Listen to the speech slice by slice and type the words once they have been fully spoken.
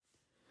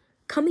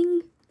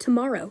coming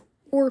tomorrow,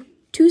 or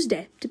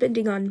Tuesday,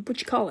 depending on what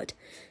you call it.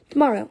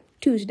 Tomorrow,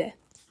 Tuesday,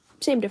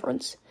 same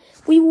difference.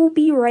 We will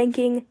be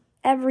ranking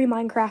every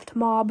Minecraft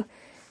mob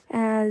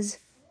as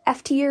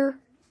F tier,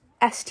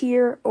 S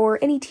tier, or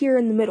any tier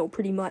in the middle,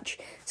 pretty much.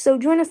 So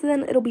join us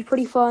then, it'll be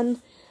pretty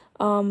fun.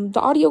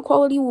 The audio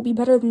quality will be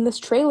better than this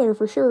trailer,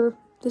 for sure.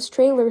 This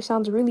trailer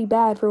sounds really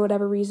bad for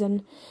whatever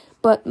reason.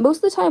 But most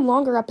of the time,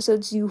 longer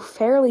episodes do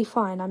fairly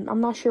fine.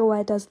 I'm not sure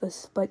why it does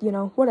this, but,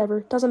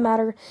 whatever. Doesn't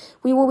matter.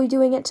 We will be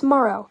doing it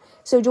tomorrow.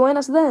 So join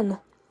us then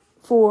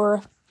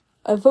for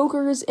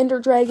Evokers, Ender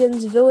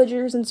Dragons,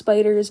 Villagers, and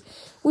Spiders.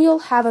 We'll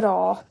have it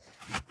all.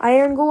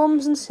 Iron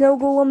Golems and Snow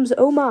Golems,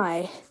 oh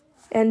my.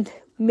 And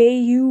may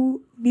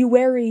you be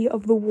wary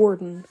of the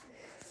Warden.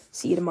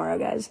 See you tomorrow,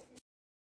 guys.